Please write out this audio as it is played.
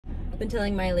been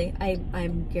telling Myli,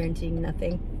 I'm guaranteeing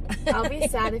nothing. I'll be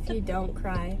sad if you don't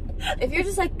cry. If you're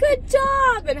just like, good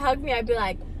job, and hug me, I'd be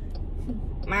like,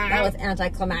 that was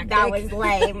anticlimactic. That was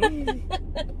lame.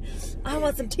 I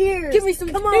want some tears. Give me some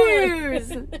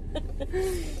tears.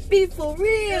 Be for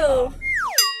real.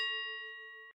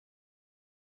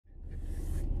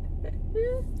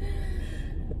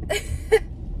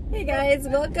 Hey guys,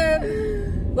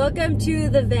 welcome to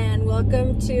the van.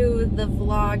 Welcome to the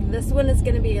vlog. This one is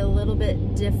going to be a little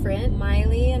bit different.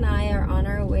 Myli and I are on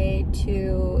our way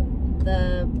to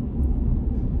the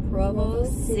Provo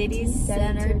City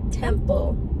Center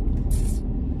Temple.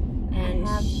 And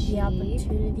I have the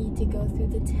opportunity to go through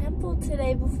the temple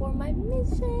today before my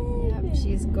mission. Yep,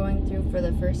 she's going through for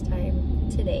the first time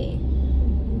today.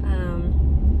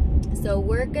 So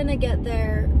we're gonna get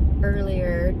there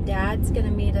earlier. Dad's gonna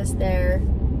meet us there,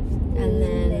 and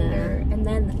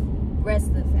then the rest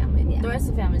of the family. Yeah. The rest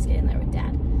of the family's getting there with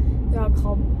Dad. They're all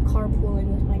carpooling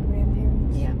with my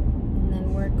grandparents. Yeah, and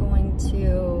then we're going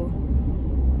to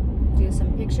do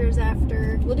some pictures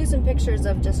after. We'll do some pictures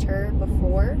of just her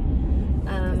before.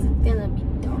 It's gonna be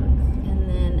dark. And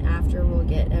then after we'll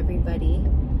get everybody.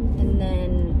 And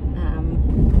then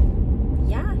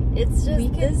yeah, it's just we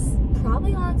could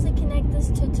probably honestly connect this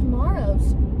to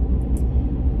tomorrow's.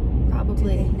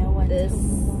 Probably. Do they know what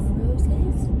tomorrow's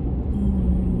is?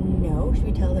 No. Should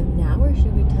we tell them now or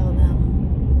should we tell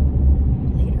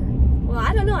them later? Well,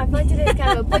 I don't know. I feel like today's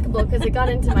kind of applicable because it got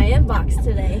into my inbox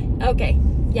today. Okay.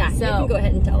 Yeah, so you can go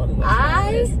ahead and tell them what tomorrow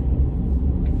is.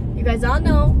 You guys all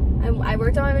know I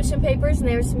worked on my mission papers and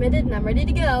they were submitted and I'm ready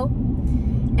to go.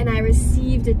 And I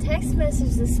received a text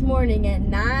message this morning at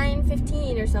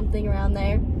 9:15 or something around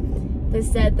there that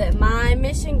said that my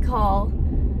mission call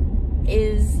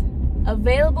is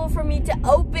available for me to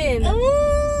open.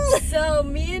 So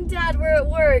me and Dad were at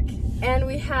work and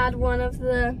we had one of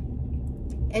the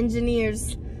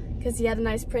engineers, because he had a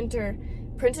nice printer,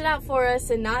 print it out for us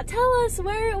and not tell us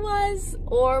where it was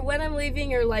or when I'm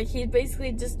leaving, or like he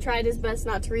basically just tried his best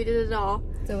not to read it at all.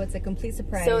 So it's a complete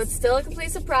surprise. So it's still a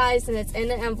complete surprise, and it's in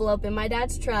an envelope in my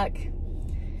dad's truck,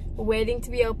 waiting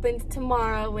to be opened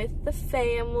tomorrow with the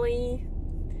family.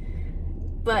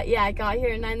 But yeah, I got here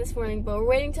at 9 this morning, but we're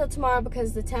waiting till tomorrow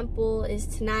because the temple is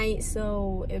tonight,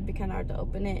 so it would be kind of hard to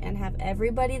open it and have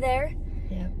everybody there.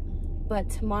 Yeah. But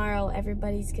tomorrow,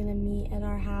 everybody's gonna meet at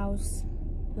our house.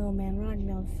 Oh man, we're not gonna be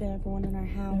able to fit everyone in our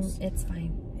house. It's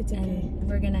fine. It's okay. And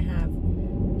we're gonna have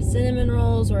cinnamon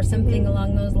rolls or something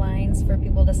along those lines for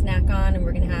people to snack on, and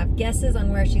we're gonna have guesses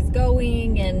on where she's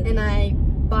going. And I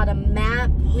bought a map.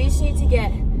 We just need to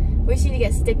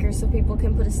get stickers so people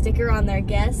can put a sticker on their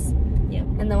guess. Yep.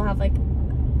 And they'll have like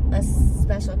a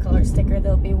special color sticker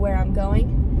that'll be where I'm going.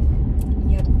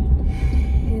 Yep.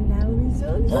 And that will be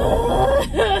so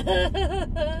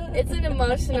exciting. It's an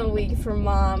emotional week for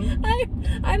Mom.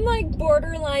 I'm like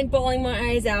borderline bawling my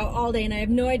eyes out all day, and I have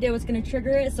no idea what's going to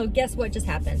trigger it. So guess what just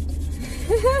happened?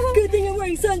 Good thing I'm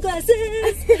wearing sunglasses.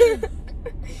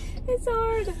 It's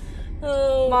hard.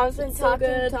 Oh, Mom's been talking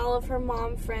to all of her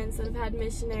mom friends that have had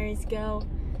missionaries go.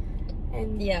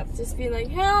 And just being like,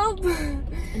 help!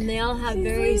 And they all have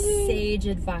very sage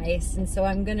advice, and so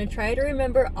I'm gonna try to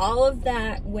remember all of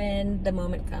that when the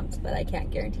moment comes, but I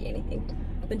can't guarantee anything.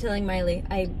 I've been telling Myli,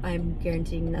 I'm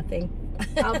guaranteeing nothing.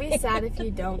 I'll be sad if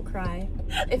you don't cry.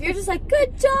 If you're just like,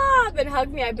 good job, and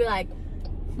hug me, I'd be like,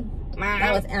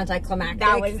 that was anticlimactic.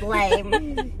 That was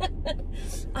lame.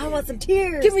 I want some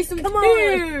tears. Give me some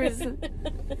tears.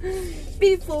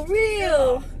 Be for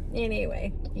real.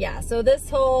 Anyway, yeah, so this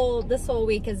whole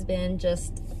week has been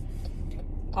just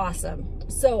awesome.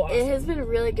 So awesome. It has been a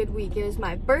really good week. It was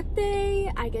my birthday.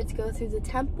 I get to go through the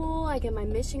temple. I get my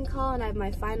mission call, and I have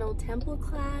my final temple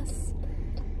class.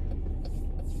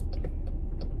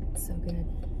 So good.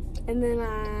 And then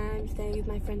I'm staying with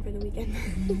my friend for the weekend.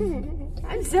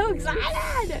 I'm so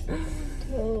excited.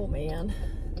 Oh, man.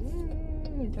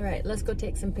 All right, let's go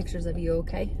take some pictures of you,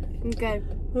 okay? Okay.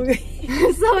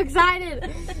 I'm so excited.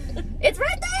 It's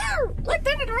right there. Look,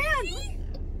 turn it around.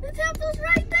 The temple's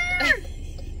right there.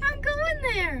 I'm going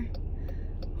there.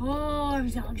 Oh, I'm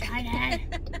so excited.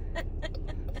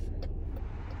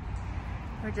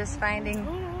 We're just finding,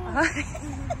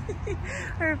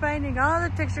 we're finding all the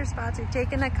picture spots. We've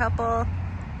taken a couple,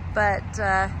 but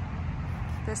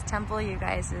this temple, you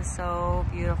guys, is so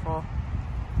beautiful.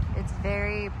 It's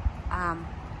very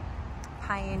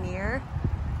pioneer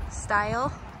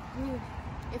style.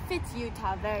 It fits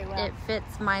Utah very well. It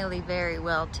fits Myli very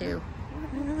well too.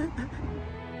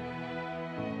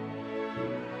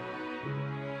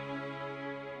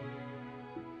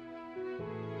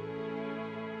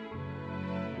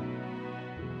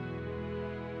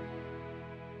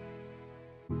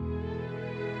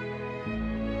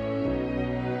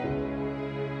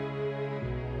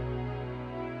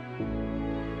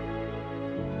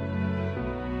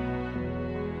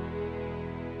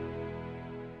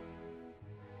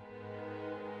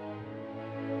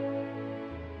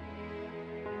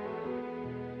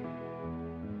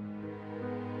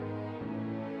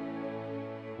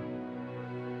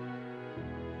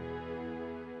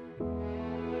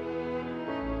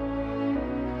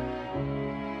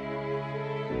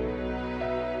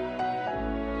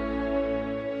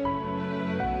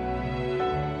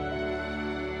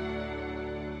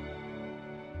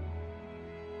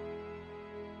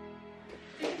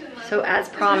 So as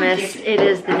promised, it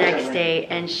is the next day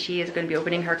and she is going to be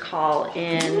opening her call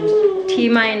in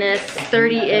T-minus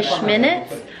 30-ish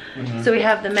minutes. So we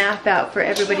have the map out for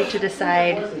everybody to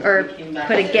decide or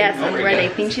put a guess on where they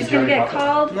think she's going to get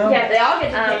called. Yeah, they all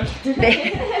get to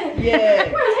pick.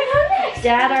 Yeah.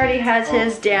 Dad already has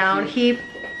his down. He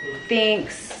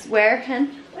thinks, where,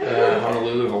 Hen?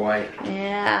 Honolulu, Hawaii.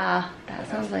 Yeah, that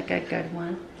sounds like a good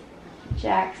one.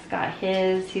 Jack's got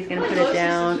his. He's gonna put it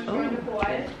down. Oh.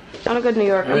 I want to go to New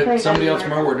York. Somebody else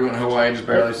tomorrow, we're doing Hawaii just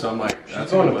barely, so I'm like,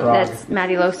 that's going to Prague. That's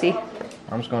Maddie Losi.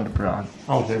 I'm just going to Prague.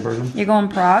 Oh, okay, Bergen. You're going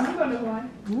Prague?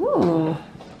 Ooh.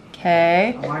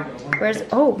 Okay. Where's,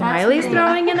 oh, Miley's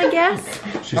throwing in a guess?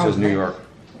 She says New York.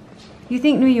 You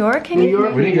think New York? Can you?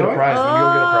 We didn't get a prize. Did you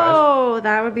go get a prize? Oh,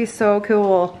 that would be so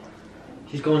cool.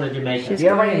 She's going to Jamaica. She's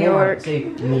going to New York. I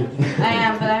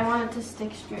am, but I want it to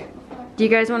stick straight. Do you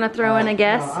guys want to throw in a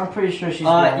guess? I'm pretty sure she's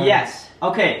going. Yes.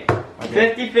 Okay.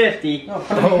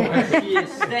 50-50. She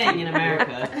is staying in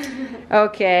America.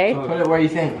 Okay. Put it where you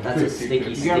think. That's a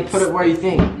sticky. You gotta put it where you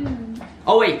think.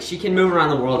 Oh wait, she can move around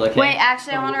the world. Okay. Wait,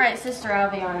 actually, I want to write Sister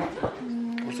Alvy on it.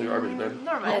 What's the garbage, babe?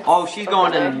 Oh, she's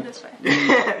going to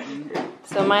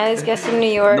So Miley's guessing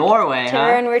New York. Norway,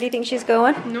 Taryn, where do you think she's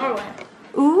going? Norway.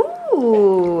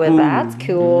 Ooh, that's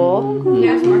cool.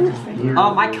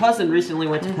 Oh, my cousin recently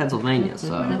went to Pennsylvania,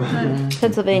 so.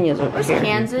 Pennsylvania's over here.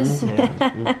 Kansas.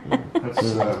 And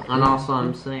also,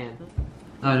 I'm saying.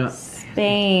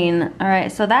 Spain. All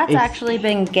right, so that's actually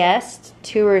been guessed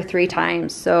 2 or 3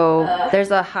 times. So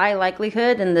there's a high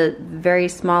likelihood and the very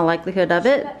small likelihood of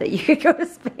it that you could go to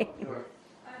Spain.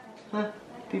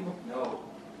 People.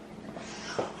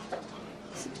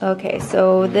 Okay,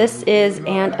 so this is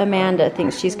Aunt Amanda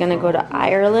thinks she's gonna go to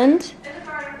Ireland.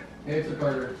 It's a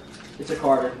Carter. It's a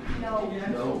Carter.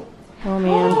 No. Oh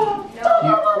man.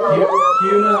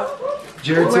 Cuna.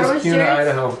 Jared says Cuna,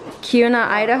 Idaho. Cuna,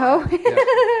 Idaho.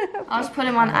 I'll just put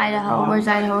him on Idaho. Where's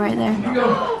Idaho? Right there.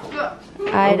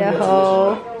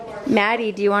 Idaho.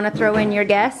 Maddie, do you want to throw in your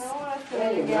guess?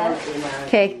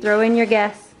 Okay, throw in your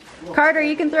guess. Carter,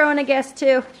 you can throw in a guess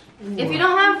too. If you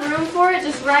don't have room for it,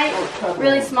 just write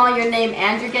really small your name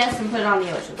and your guess and put it on the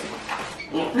ocean.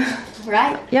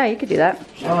 Right? Yeah, you could do that.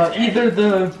 Either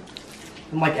the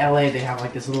in like LA they have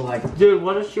like this little like Dude,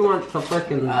 what does she want to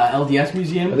fucking LDS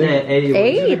museum? Yeah,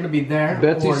 They're gonna be there.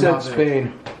 Betsy or said not there.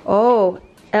 Spain. Oh,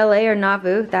 LA or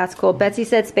Nauvoo. That's cool. Betsy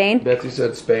said Spain. Betsy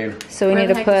said Spain. So we need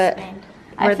to put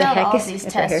I where the failed heck all is these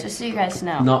it's right tests, here. just so you guys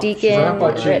know. No. Deacon Grandpa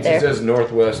right cheats, he there. says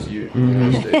Northwest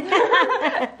United States.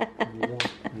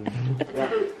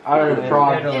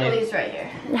 Italy's right here.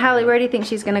 Hallie, where do you think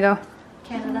she's gonna go?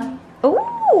 Canada.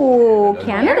 Oh,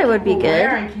 Canada would be Where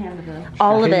good. in Canada?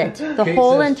 All of it. The Kate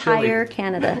whole says entire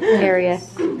Canada area.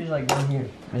 She's like down here.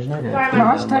 Isn't it?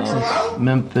 Where's Texas?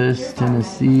 Memphis,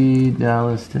 Tennessee,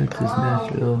 Dallas, Texas,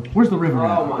 Nashville. Where's the river?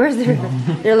 Where's the river?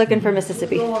 They're looking for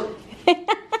Mississippi. I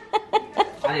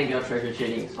didn't go trick or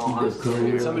treating. So I'm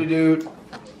Somebody do.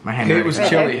 My hand. Kate was Right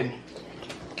chili.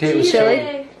 Kate was Chili?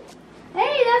 chili.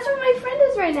 Hey, that's where my friend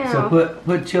is right now. So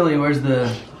put chili. Where's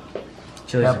the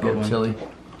chili's a good one. Chili.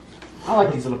 I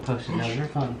like these little post-it notes. They're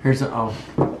fun. Here's a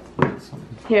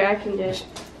Here, I can do it.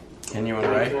 And you want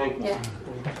to write? Yeah.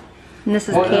 And this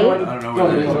is I Kate. don't know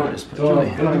where it is. In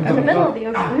the middle of the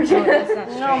ocean.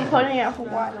 No, I'm putting it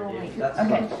Hawaii.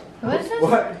 Okay. Who is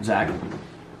this? Zach.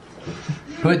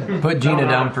 Put Gina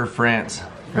down for France.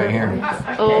 Right here.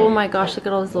 Oh my gosh, look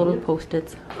at all these little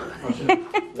post-its.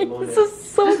 This is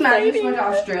so exciting. went to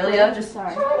Australia, just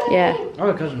sorry. Yeah.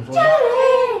 Oh, cousin.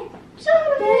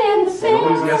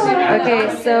 Okay,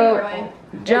 so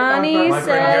Johnny My friend says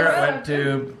Garrett went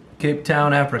to Cape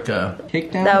Town, Africa.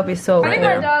 Cape Town? that would be so Right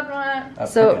right. there.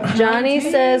 So Johnny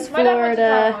says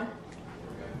Florida,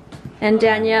 and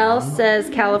Danielle says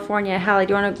California. Hallie,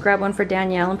 do you want to grab one for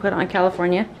Danielle and put it on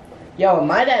California? Yo,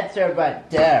 my dad served right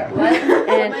there.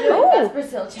 And oh,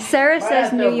 Sarah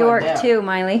says New York too,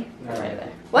 Miley.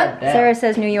 What? Sarah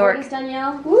says New York.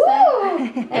 Danielle? Woo!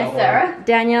 And Sarah?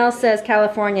 Danielle says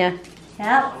California.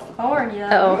 California.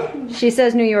 Uh-oh. She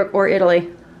says New York or Italy.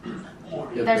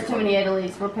 There's too many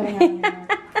Italys. We're putting on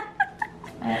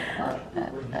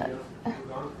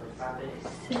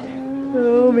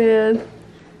Oh man.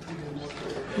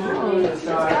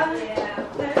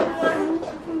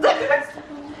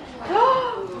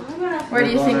 Where do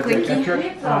you think, Winky?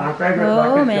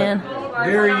 Oh man.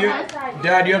 Gary,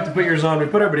 Dad, you have to put yours on. We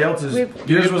put everybody else's.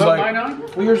 Yours was like.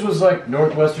 Well, yours was like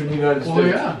Northwestern United States. Oh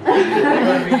yeah. You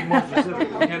gotta be more specific.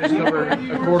 You can't just cover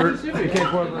a quarter. You can't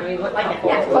cover.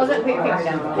 Close it, put your finger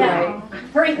down. Yeah.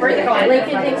 Hurry, where's it going?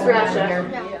 Lincoln thinks Russia.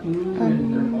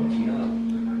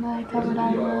 I covered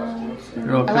all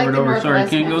They're all covered over. Sorry,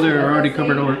 can't go there. They're already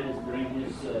covered over.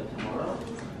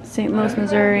 St. Louis,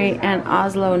 Missouri, and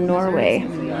Oslo, Norway.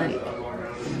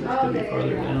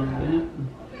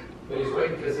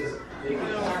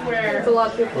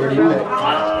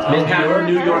 Manhattan,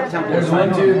 New York Temple. There's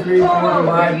 1, 2, 3, 4,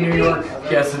 5 New York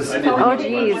guesses. Oh,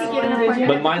 geez.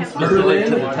 But mine's specific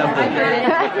to the temple.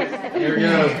 Here we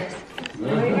go.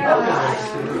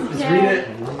 Just read it.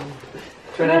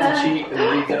 Try not to cheat and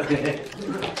read that.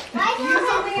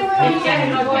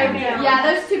 Yeah,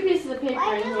 there's 2 pieces of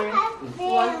paper in here.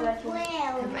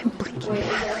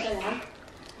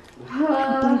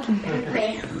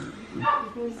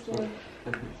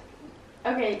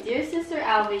 Okay, dear Sister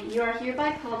Alvy, you are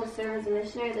hereby called to serve as a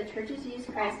missionary of the Church of Jesus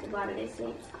Christ of Latter-day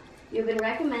Saints. You have been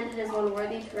recommended as one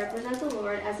worthy to represent the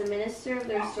Lord as a minister of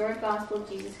the restored gospel of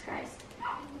Jesus Christ.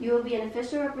 You will be an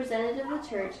official representative of the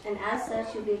church, and as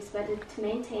such, you'll be expected to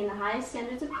maintain the highest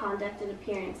standards of conduct and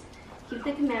appearance, keep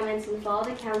the commandments, and follow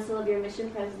the counsel of your mission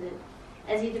president.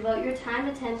 As you devote your time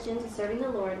and attention to serving the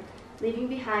Lord, leaving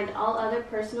behind all other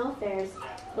personal affairs,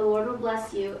 the Lord will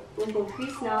bless you with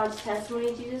increased knowledge, testimony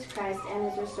of Jesus Christ, and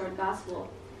his restored gospel.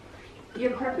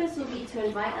 Your purpose will be to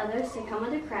invite others to come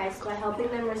unto Christ by helping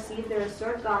them receive the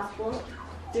restored gospel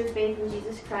through faith in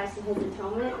Jesus Christ and his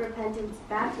atonement, repentance,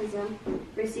 baptism,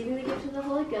 receiving the gift of the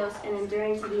Holy Ghost, and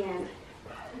enduring to the end.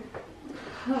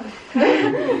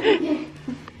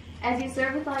 As you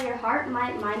serve with all your heart,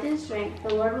 might, mind, and strength,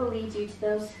 the Lord will lead you to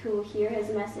those who will hear his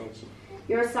message.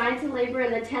 You're assigned to labor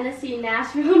in the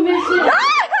Tennessee-Nashville mission.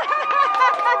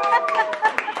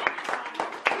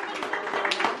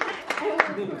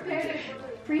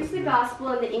 Preach the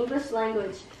gospel in the English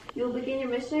language. You will begin your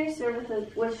missionary service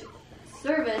with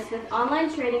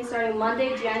online training starting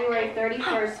Monday, January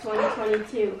 31st,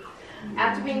 2022.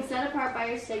 After being set apart by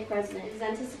your stake president, it is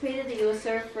anticipated that you will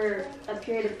serve for a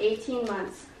period of 18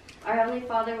 months. Our Heavenly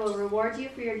Father will reward you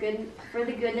for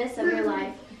the goodness of your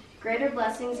life. Greater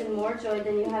blessings and more joy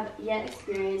than you have yet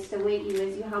experienced await you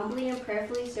as you humbly and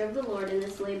prayerfully serve the Lord in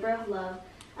this labor of love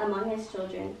among his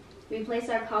children. We place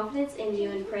our confidence in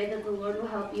you and pray that the Lord will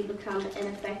help you become an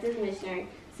effective missionary.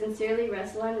 Sincerely,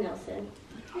 Russell M. Nilsson.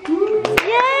 Yay!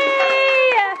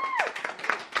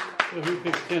 So who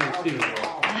picked Tennessee?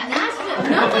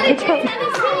 Nobody picked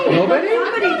Tennessee. Nobody?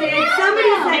 Somebody did.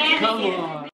 Somebody said Come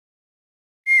on.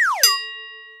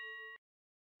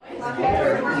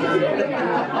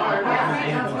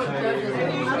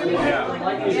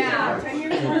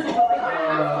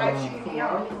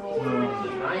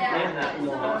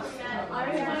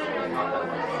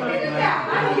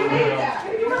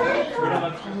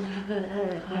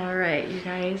 All right, you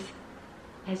guys,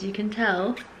 as you can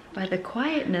tell by the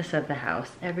quietness of the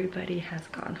house, everybody has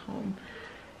gone home.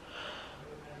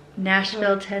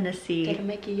 Nashville, Tennessee. Did it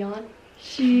make you yawn?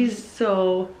 She's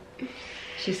so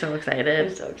excited.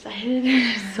 I'm so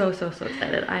excited. So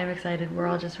excited. I am excited. We're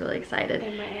all just really excited.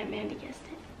 And my Aunt Mandy guessed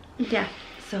it. Yeah,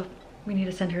 so we need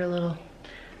to send her a little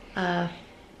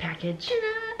package.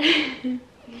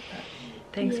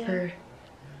 Thanks for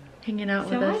hanging out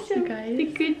with us, you guys.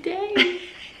 It's a good day.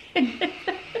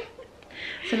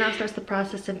 So now starts the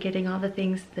process of getting all the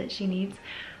things that she needs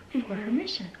for her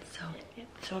mission.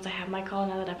 So once I have my call,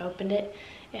 now that I've opened it,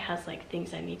 it has like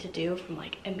things I need to do from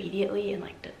like immediately and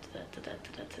like to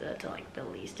like the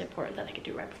least important that I could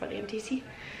do right before the MTC.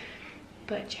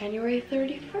 But January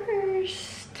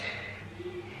 31st,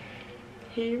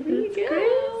 here we go.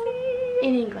 Crazy.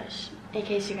 In English, in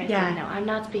case you guys didn't know. I'm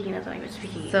not speaking that language,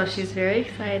 speaking English. So she's very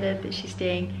excited that she's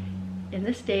staying in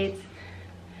the States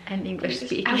and English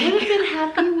speaking. I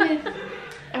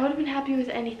would have been happy with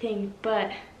anything,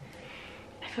 but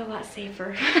I feel a lot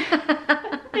safer.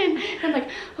 And I'm like,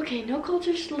 okay, no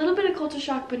culture, a little bit of culture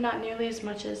shock, but not nearly as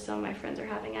much as some of my friends are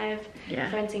having. I have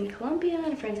friends in Colombia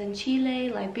and friends in Chile,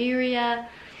 Liberia.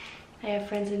 I have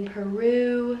friends in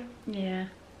Peru. Yeah.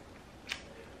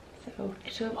 So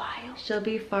she'll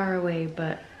be far away,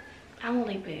 but I'm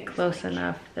only big. Close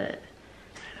enough that.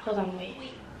 Hold on,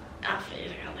 wait. I'll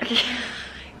figure it out.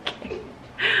 Okay.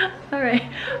 All right.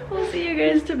 We'll see you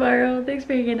guys tomorrow. Thanks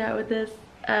for hanging out with us.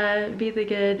 Be the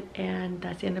good, and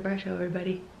that's the end of our show,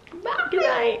 everybody. Bye. Good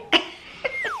night.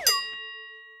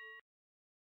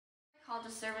 Called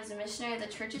to serve as a missionary of the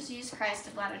Church of Jesus Christ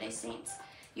of Latter-day Saints.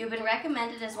 You have been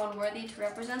recommended as one worthy to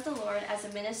represent the Lord as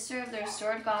a minister of the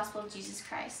restored gospel of Jesus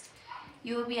Christ.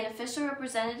 You will be an official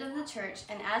representative of the church,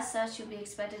 and as such, you'll be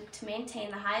expected to maintain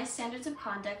the highest standards of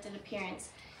conduct and appearance,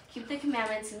 keep the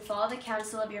commandments, and follow the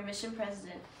counsel of your mission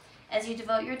president. As you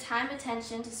devote your time and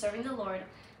attention to serving the Lord,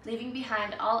 leaving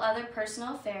behind all other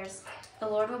personal affairs, the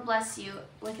Lord will bless you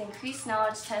with increased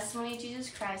knowledge, testimony of Jesus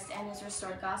Christ, and his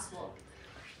restored gospel.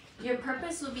 Your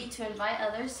purpose will be to invite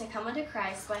others to come unto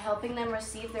Christ by helping them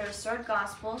receive the restored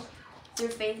gospel through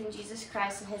faith in Jesus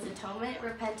Christ and his atonement,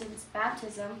 repentance,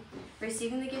 baptism,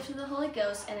 receiving the gift of the Holy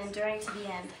Ghost, and enduring to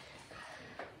the end.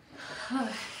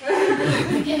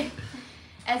 Okay.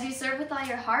 As you serve with all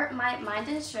your heart, might, mind,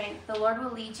 and strength, the Lord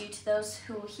will lead you to those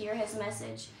who will hear his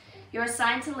message. You're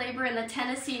assigned to labor in the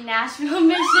Tennessee-Nashville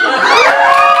mission.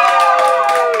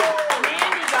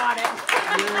 Mandy got it.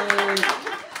 And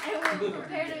will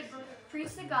prepare to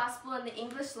preach the gospel in the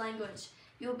English language.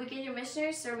 You will begin your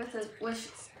missionary service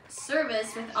with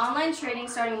online training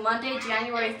starting Monday,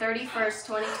 January 31st,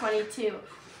 2022.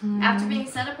 After being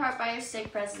set apart by your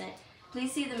stake president,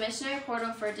 please see the missionary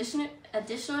portal for additional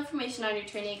information on your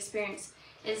training experience.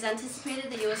 It is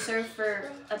anticipated that you will serve for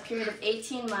a period of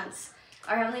 18 months.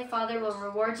 Our Heavenly Father will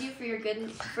reward you for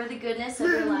the goodness of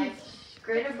your life.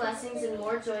 Greater blessings and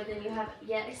more joy than you have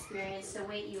yet experienced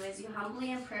await you as you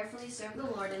humbly and prayerfully serve the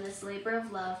Lord in this labor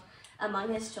of love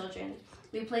among his children.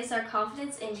 We place our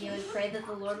confidence in you and pray that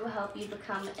the Lord will help you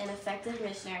become an effective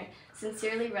missionary.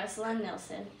 Sincerely, Russell and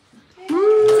Nelson.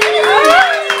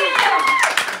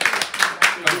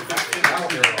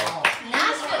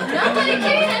 Nobody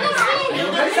did Tennessee.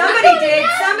 Somebody did.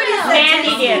 Somebody said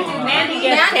Mandy did. Mandy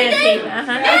gets Tennessee. I'm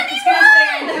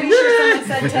pretty sure someone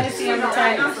said Tennessee on the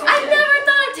time. I've never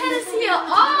thought of Tennessee at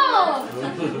all.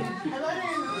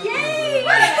 Yay!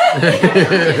 That's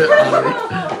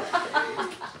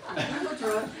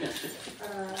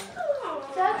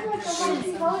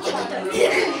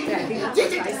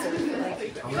like